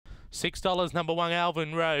$6 number 1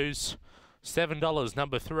 Alvin Rose, $7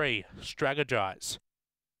 number 3 Strategize.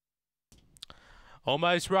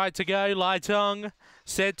 Almost right to go, Lightong,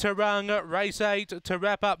 set to run, race 8 to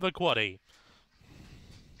wrap up the quaddie.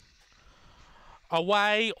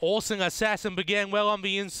 Away, Awesome Assassin began well on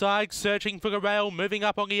the inside, searching for the rail, moving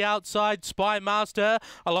up on the outside, Spy Master,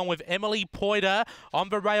 along with Emily Poiter, on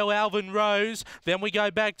the rail, Alvin Rose. Then we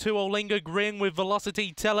go back to Olinga Grin with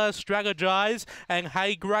Velocity Teller, Strategize, and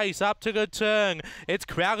Hey Grace up to the turn. It's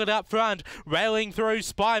crowded up front, railing through,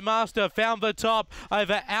 Spy Master found the top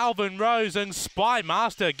over Alvin Rose, and Spy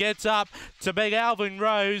Master gets up to beat Alvin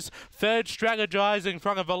Rose. Third, Strategize in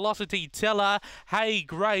front of Velocity Teller, Hey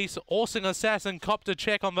Grace, Awesome Assassin copped a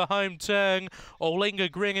check on the home turn.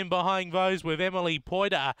 Olinga Grin in behind those with Emily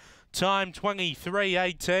Poiter. Time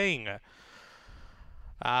 23:18.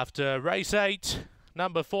 After race 8,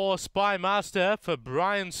 number 4 Spy Master for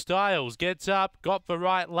Brian Stiles gets up, got the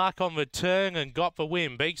right luck on the turn and got the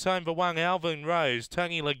win. Beats home the 1 Alvin Rose,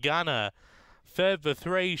 Tony Lagana. Third for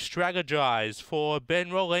 3 Strategize for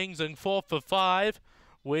Ben Rawlings, and fourth for 5,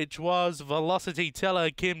 which was Velocity Teller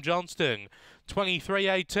Kim Johnston.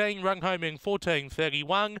 23:18, run home in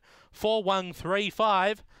 14:31,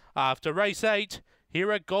 4:135 after race 8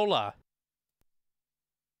 here at Gawler.